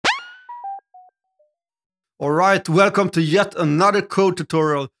Alright, welcome to yet another code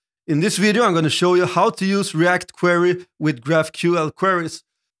tutorial. In this video, I'm going to show you how to use React query with GraphQL queries.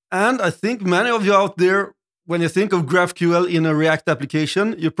 And I think many of you out there, when you think of GraphQL in a React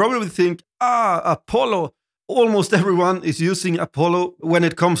application, you probably think, Apollo. Almost everyone is using Apollo when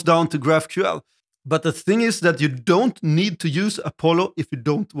it comes down to GraphQL. But the thing is that you don't need to use Apollo if you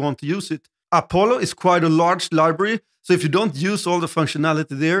don't want to use it. Apollo is quite a large library, so if you don't use all the functionality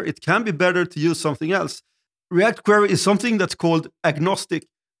there, it can be better to use something else. React query is something that's called agnostic,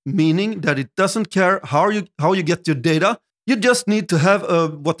 meaning that it doesn't care how you get your data. You just need to have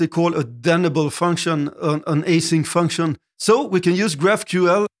what they call a denable function, an async function. So we can use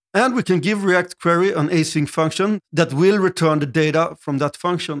GraphQL and we can give React query an async function that will return the data from that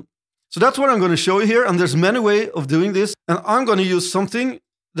function. So that's what I'm going to show you here. And there's many ways of doing this. And I'm going to use something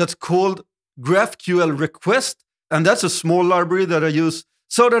that's called graphql-request. And that's a small library that I use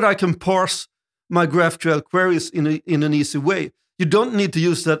so that I can parse my GraphQL queries in an easy way. You don't need to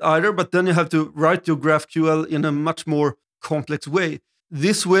use that either, but then you have to write your GraphQL in a much more complex way.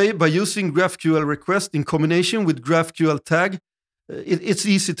 This way, by using GraphQL-request in combination with GraphQL-tag, it's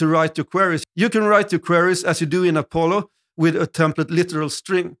easy to write your queries. You can write your queries as you do in Apollo with a template literal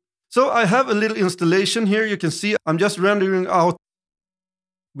string. So I have a little installation here. You can see I'm just rendering out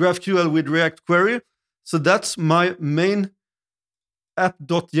GraphQL with React query. So that's my main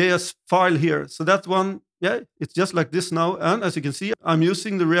app.js file here. So that one, yeah, it's just like this now. And as you can see, I'm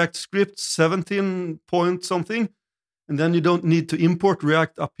using the React script 17 point something. And then you don't need to import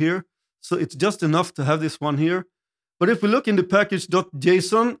React up here. So it's just enough to have this one here. But if we look in the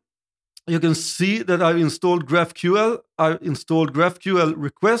package.json, you can see that I've installed GraphQL. I installed GraphQL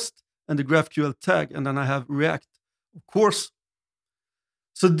request and the GraphQL tag. And then I have React, of course.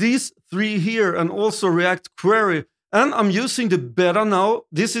 So these three here and also React query. And I'm using the beta now.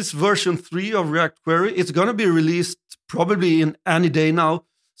 This is version 3 of React query. It's going to be released probably in any day now.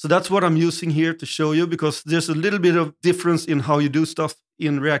 So that's what I'm using here to show you, because there's a little bit of difference in how you do stuff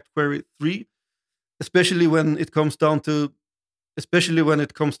in React query 3, especially when it comes down to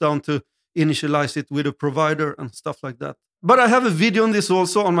initialize it with a provider and stuff like that. But I have a video on this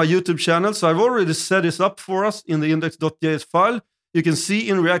also on my YouTube channel. So I've already set this up for us in the index.js file. You can see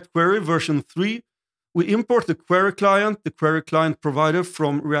in React query version 3, we import the query client provider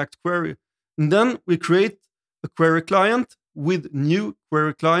from React query. And then we create a query client with new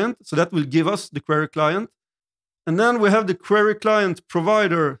query client. So that will give us the query client. And then we have the query client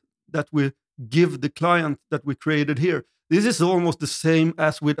provider that we give the client that we created here. This is almost the same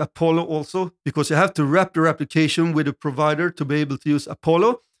as with Apollo also, because you have to wrap your application with a provider to be able to use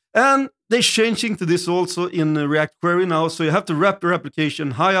Apollo. And they're changing to this also in React query now. So you have to wrap your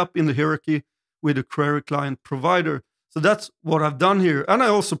application high up in the hierarchy with a query client provider. So that's what I've done here. And I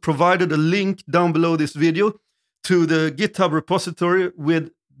also provided a link down below this video to the GitHub repository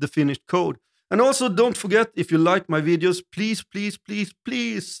with the finished code. And also don't forget, if you like my videos, please, please, please,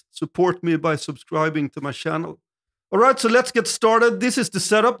 please support me by subscribing to my channel. All right, so let's get started. This is the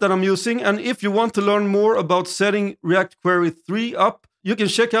setup that I'm using. And if you want to learn more about setting React query 3 up, you can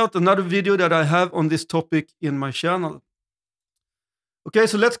check out another video that I have on this topic in my channel. Okay,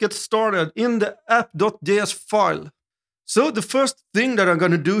 so let's get started in the app.js file. So the first thing that I'm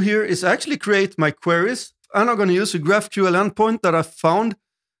going to do here is actually create my queries. And I'm going to use a GraphQL endpoint that I found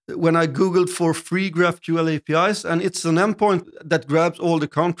when I Googled for free GraphQL APIs. And it's an endpoint that grabs all the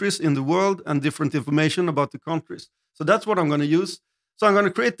countries in the world and different information about the countries. So that's what I'm going to use. So I'm going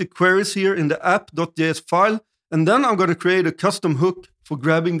to create the queries here in the app.js file. And then I'm going to create a custom hook for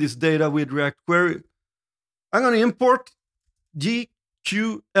grabbing this data with React query. I'm going to import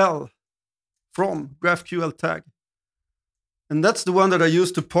GQL from GraphQL tag. And that's the one that I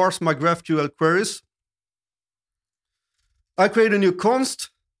use to parse my GraphQL queries. I create a new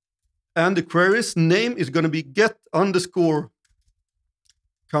const, and the query's name is going to be get_countries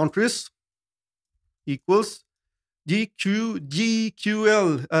equals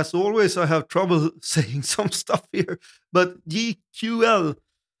GQL. As always, I have trouble saying some stuff here, but GQL.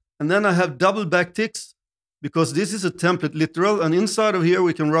 And then I have double backticks, because this is a template literal, and inside of here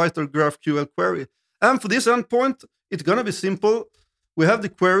we can write our GraphQL query. And for this endpoint, it's going to be simple. We have the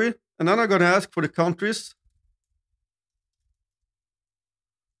query, and then I'm going to ask for the countries.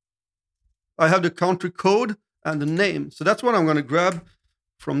 I have the country code and the name. So that's what I'm going to grab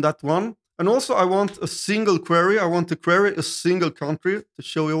from that one. And also I want a single query. I want to query a single country to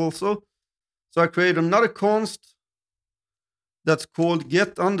show you also. So I create another const that's called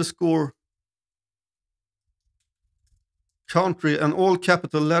get_country and all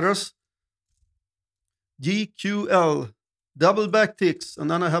capital letters. GQL, double backticks, and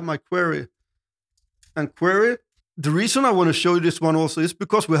then I have my query. and query. The reason I want to show you this one also is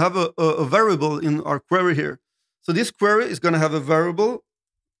because we have a variable in our query here. So this query is going to have a variable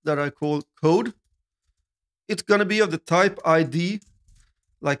that I call code. It's going to be of the type ID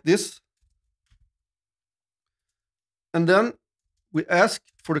like this. And then we ask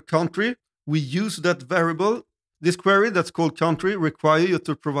for the country. We use that variable. This query that's called country requires you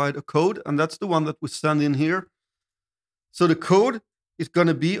to provide a code, and that's the one that we send in here. So the code is going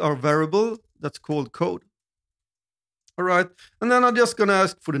to be our variable that's called code. All right, and then I'm just going to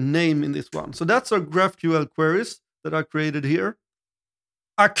ask for the name in this one. So that's our GraphQL queries that I created here.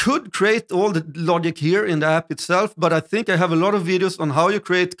 I could create all the logic here in the app itself, but I think I have a lot of videos on how you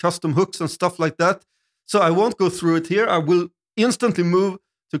create custom hooks and stuff like that. So I won't go through it here. I will instantly move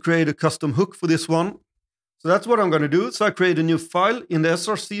to create a custom hook for this one. So that's what I'm going to do. So I create a new file in the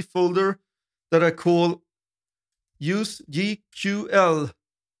src folder that I call use GQL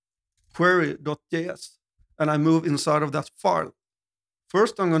query.js. And I move inside of that file.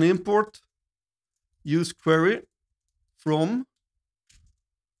 First, I'm going to import use query from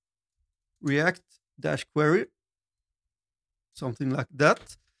react-query, something like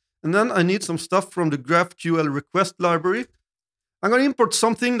that. And then I need some stuff from the GraphQL request library. I'm going to import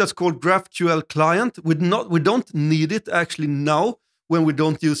something that's called GraphQL client. We don't need it actually now when we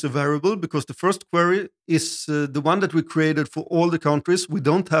don't use a variable, because the first query is the one that we created for all the countries. We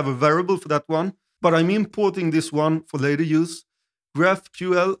don't have a variable for that one, but I'm importing this one for later use.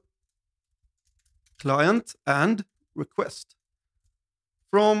 GraphQL client and request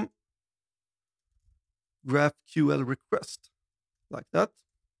from GraphQL request, like that,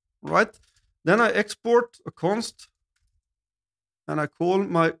 right? Then I export a const and I call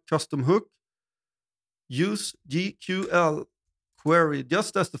my custom hook use GQL query,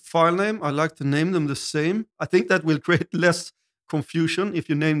 just as the file name. I like to name them the same. I think that will create less confusion if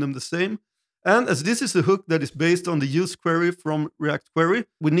you name them the same. And as this is a hook that is based on the use query from React Query,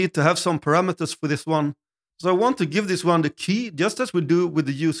 we need to have some parameters for this one. So I want to give this one the key, just as we do with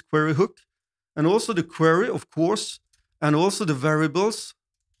the use query hook, and also the query, of course, and also the variables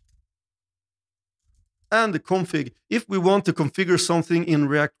and the config. If we want to configure something in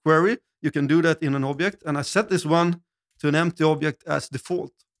React Query, you can do that in an object. And I set this one to an empty object as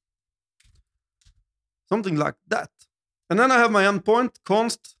default. Something like that. And then I have my endpoint,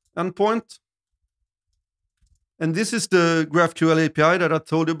 const endpoint. And this is the GraphQL API that I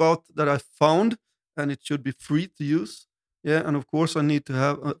told you about that I found, and it should be free to use. Yeah, and of course I need to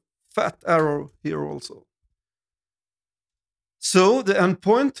have a fat arrow here also. So the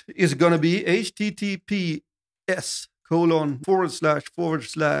endpoint is going to be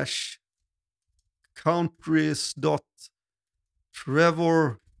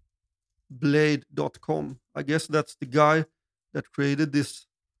I guess that's the guy that created this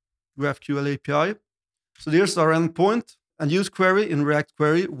GraphQL API. So there's our endpoint, and use query in React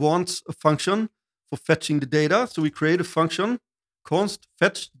Query wants a function for fetching the data. So we create a function, const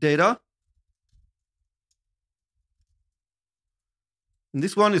fetch data. And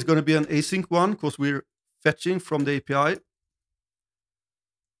this one is going to be an async one because we're fetching from the API.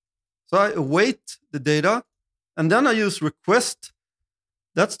 So I await the data, and then I use request.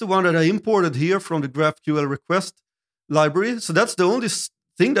 That's the one that I imported here from the GraphQL request library. So that's the only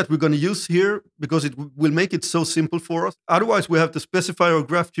thing that we're going to use here because it will make it so simple for us. Otherwise, we have to specify our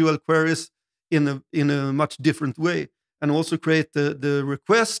GraphQL queries in a much different way, and also create the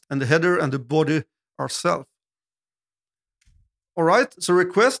request and the header and the body ourselves. All right, so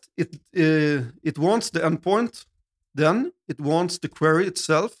request, it wants the endpoint, then it wants the query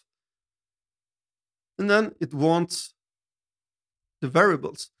itself, and then it wants the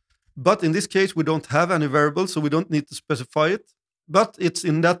variables. But in this case, we don't have any variables, so we don't need to specify it. But it's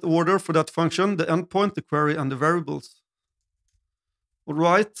in that order for that function, the endpoint, the query, and the variables. All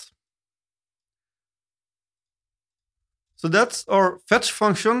right. So that's our fetch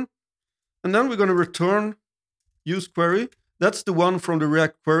function. And then we're going to return use query. That's the one from the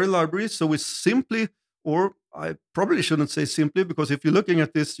React Query library. So we simply, or I probably shouldn't say simply, because if you're looking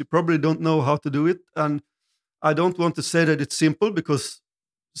at this, you probably don't know how to do it. And I don't want to say that it's simple, because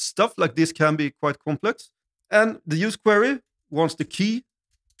stuff like this can be quite complex. And the use query wants the key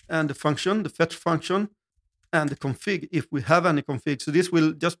and the function, the fetch function, and the config, if we have any config. So this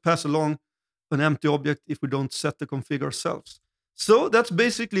will just pass along an empty object if we don't set the config ourselves. So that's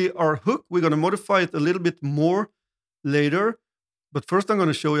basically our hook. We're going to modify it a little bit more later, but first I'm going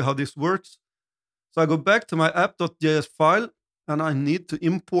to show you how this works. So I go back to my app.js file, and I need to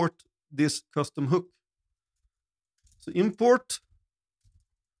import this custom hook. So import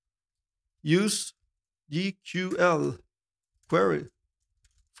use GQL query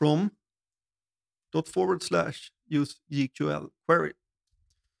from use GQL query.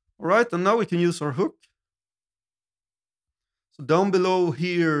 All right, and now we can use our hook. So down below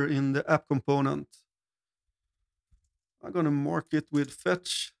here in the app component, I'm going to mark it with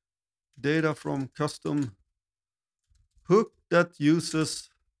fetch data from custom hook that uses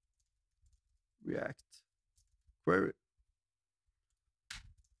React query.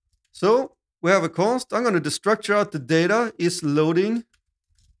 So we have a const. I'm going to destructure out the data is loading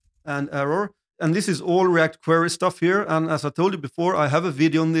and error. And this is all React query stuff here. And as I told you before, I have a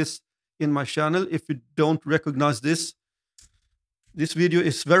video on this in my channel. If you don't recognize this video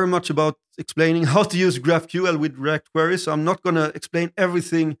is very much about explaining how to use GraphQL with React query. So I'm not going to explain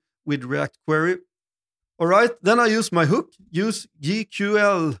everything with React query. All right, then I use my hook, use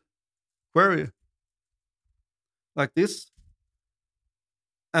GQL query like this.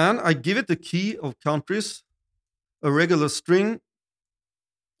 And I give it the key of countries, a regular string.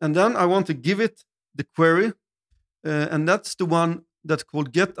 And then I want to give it the query. And that's the one that's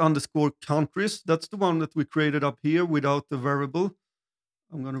called get_countries. That's the one that we created up here without the variable.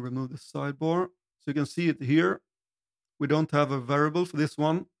 I'm going to remove the sidebar. So you can see it here. We don't have a variable for this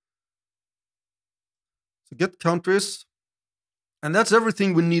one. So get countries. And that's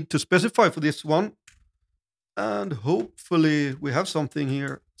everything we need to specify for this one. And hopefully we have something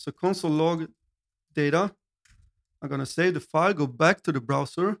here. So console log data. I'm going to save the file, go back to the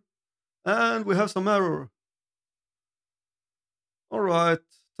browser, and we have some error. All right,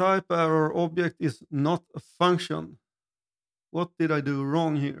 type error, object is not a function. What did I do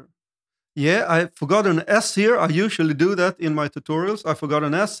wrong here? Yeah, I forgot an S here. I usually do that in my tutorials. I forgot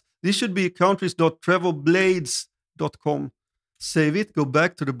an S. This should be countries.trevorblades.com. Save it, go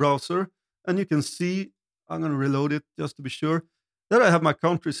back to the browser, and you can see, I'm going to reload it just to be sure, that I have my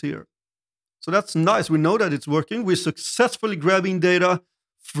countries here. So that's nice. We know that it's working. We're successfully grabbing data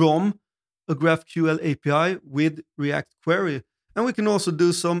from a GraphQL API with React query. And we can also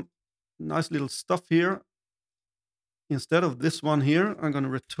do some nice little stuff here. Instead of this one here, I'm going to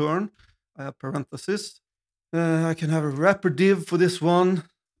return. I have parentheses. I can have a wrapper div for this one.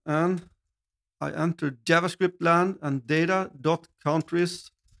 And I enter JavaScript land and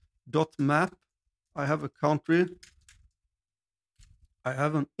data.countries.map. I have a country. I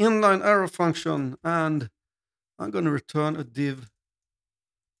have an inline arrow function, and I'm going to return a div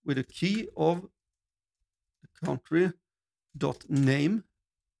with a key of the country.name.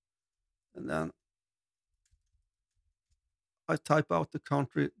 And then I type out the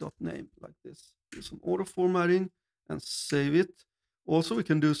country.name like this. Do some auto formatting and save it. Also, we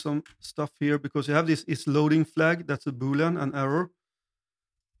can do some stuff here because you have this is loading flag. That's a Boolean, an error.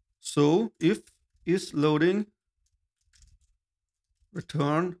 So if is loading,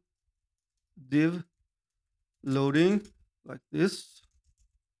 return div loading like this.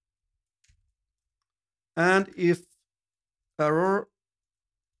 And if error,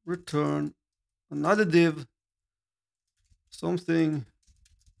 return another div, something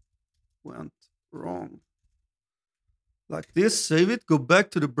went wrong. Like this, save it, go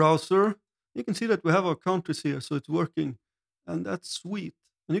back to the browser. You can see that we have our countries here, so it's working. And that's sweet.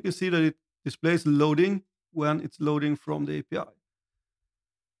 And you can see that it displays loading when it's loading from the API.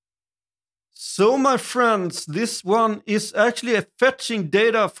 So my friends, this one is actually a fetching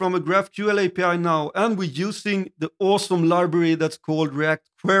data from a GraphQL API now, and we're using the awesome library that's called React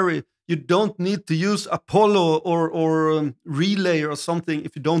Query. You don't need to use Apollo or Relay or something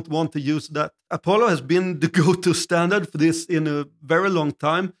if you don't want to use that. Apollo has been the go-to standard for this in a very long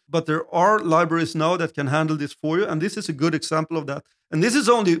time, but there are libraries now that can handle this for you, and this is a good example of that. And this is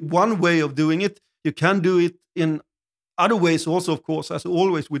only one way of doing it. You can do it in other ways also, of course, as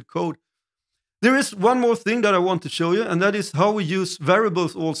always with code. There is one more thing that I want to show you, and that is how we use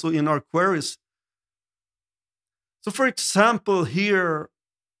variables also in our queries. So for example, here,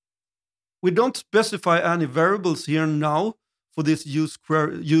 we don't specify any variables here now for this use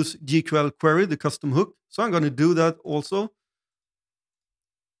GQL query, the custom hook. So I'm going to do that also.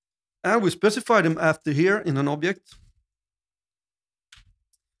 And we specify them after here in an object.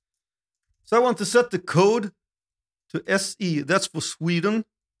 So I want to set the code to SE. That's for Sweden.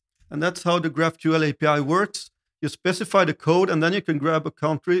 And that's how the GraphQL API works. You specify the code, and then you can grab a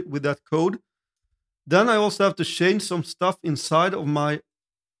country with that code. Then I also have to change some stuff inside of my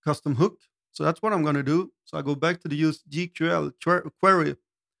custom hook. So that's what I'm going to do. So I go back to the use GQL query.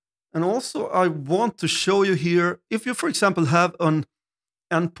 And also I want to show you here, if you, for example, have an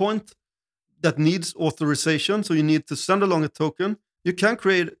endpoint that needs authorization, so you need to send along a token, you can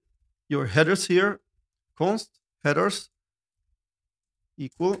create your headers here, const headers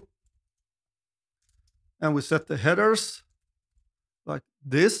equal. And we set the headers like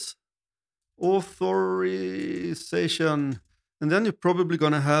this. authorization. And then you're probably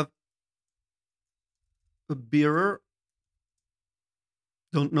going to have a bearer.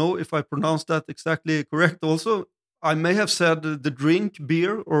 Don't know if I pronounced that exactly correct also. I may have said the drink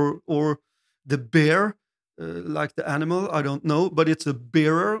beer or the bear, like the animal. I don't know, but it's a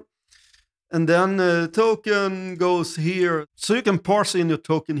bearer. And then token goes here. So you can parse in your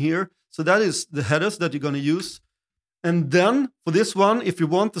token here. So that is the headers that you're going to use. And then for this one, if you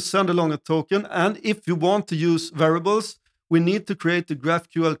want to send along a token and if you want to use variables, we need to create the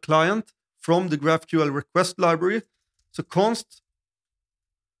GraphQL client from the GraphQL request library. So const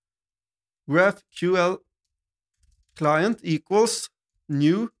GraphQL client equals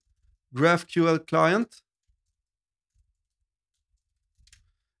new GraphQL client.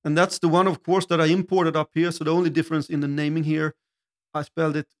 And that's the one, of course, that I imported up here. So the only difference in the naming here, I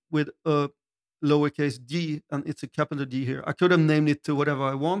spelled it with a lowercase g and it's a capital D here. I could have named it to whatever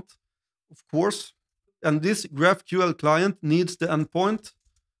I want, of course. And this GraphQL client needs the endpoint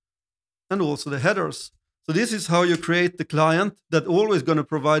and also the headers. So this is how you create the client that always going to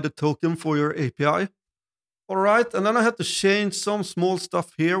provide a token for your API. All right, and then I had to change some small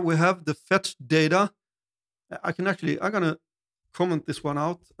stuff here. We have the fetch data. I'm going to comment this one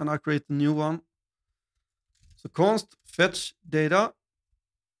out and I create a new one. So const fetch data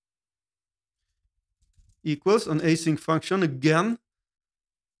equals an async function again.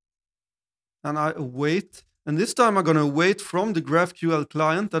 And I await. And this time I'm going to await from the GraphQL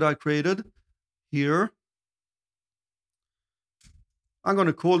client that I created here. I'm going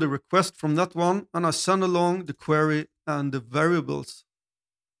to call the request from that one and I send along the query and the variables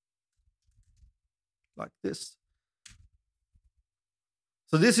like this.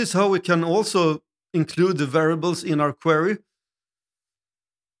 So this is how we can also include the variables in our query.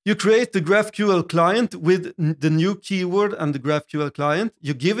 You create the GraphQL client with the new keyword and the GraphQL client.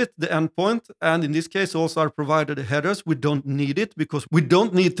 You give it the endpoint. And in this case, also I provided the headers. We don't need it because we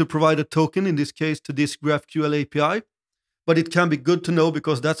don't need to provide a token in this case to this GraphQL API. But it can be good to know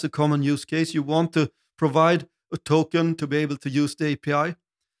because that's a common use case. You want to provide a token to be able to use the API.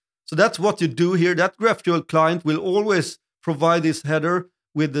 So that's what you do here. That GraphQL client will always provide this header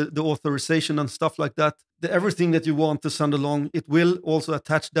with the authorization and stuff like that. Everything that you want to send along, it will also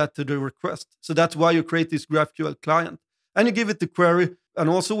attach that to the request. So that's why you create this GraphQL client. And you give it the query. And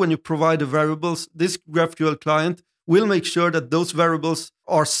also when you provide the variables, this GraphQL client will make sure that those variables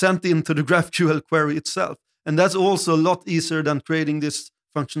are sent into the GraphQL query itself. And that's also a lot easier than creating this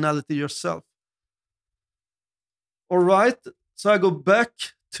functionality yourself. All right, so I go back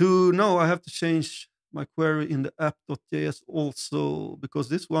to, no, I have to change my query in the app.js also, because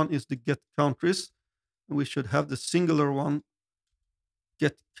this one is the get countries. And we should have the singular one,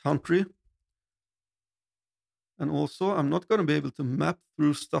 get country. And also, I'm not going to be able to map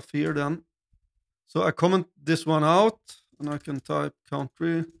through stuff here then. So I comment this one out, and I can type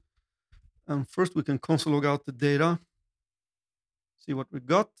country. And first we can console log out the data, see what we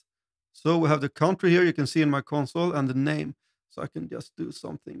got. So we have the country here, you can see in my console, and the name. So I can just do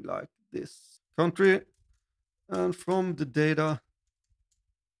something like this. Country, and from the data,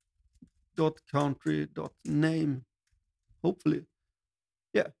 .country.name, hopefully.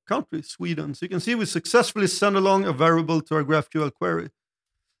 Yeah, country, Sweden. So you can see we successfully send along a variable to our GraphQL query.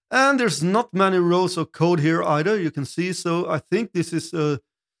 And there's not many rows of code here either, you can see. So I think this is a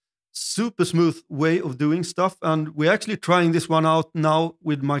super smooth way of doing stuff. And we're actually trying this one out now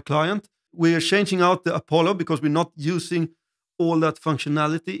with my client. We are changing out the Apollo because we're not using all that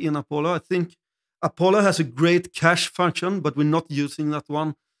functionality in Apollo. I think Apollo has a great cache function, but we're not using that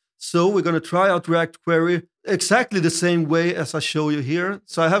one. So we're going to try out React Query exactly the same way as I show you here.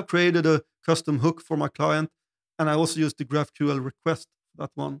 So I have created a custom hook for my client, and I also used the GraphQL request for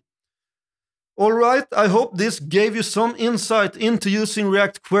that one. All right, I hope this gave you some insight into using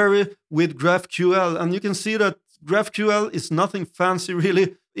React Query with GraphQL. And you can see that GraphQL is nothing fancy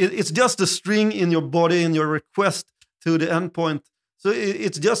really. It's just a string in your body, in your request to the endpoint. So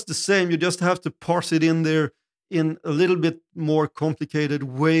it's just the same. You just have to parse it in there in a little bit more complicated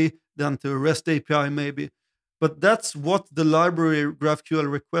way than to a REST API maybe. But that's what the library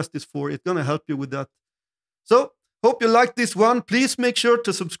GraphQL request is for. It's going to help you with that. So hope you liked this one. Please make sure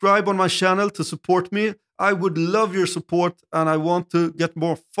to subscribe on my channel to support me. I would love your support and I want to get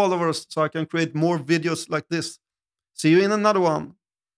more followers so I can create more videos like this. See you in another one.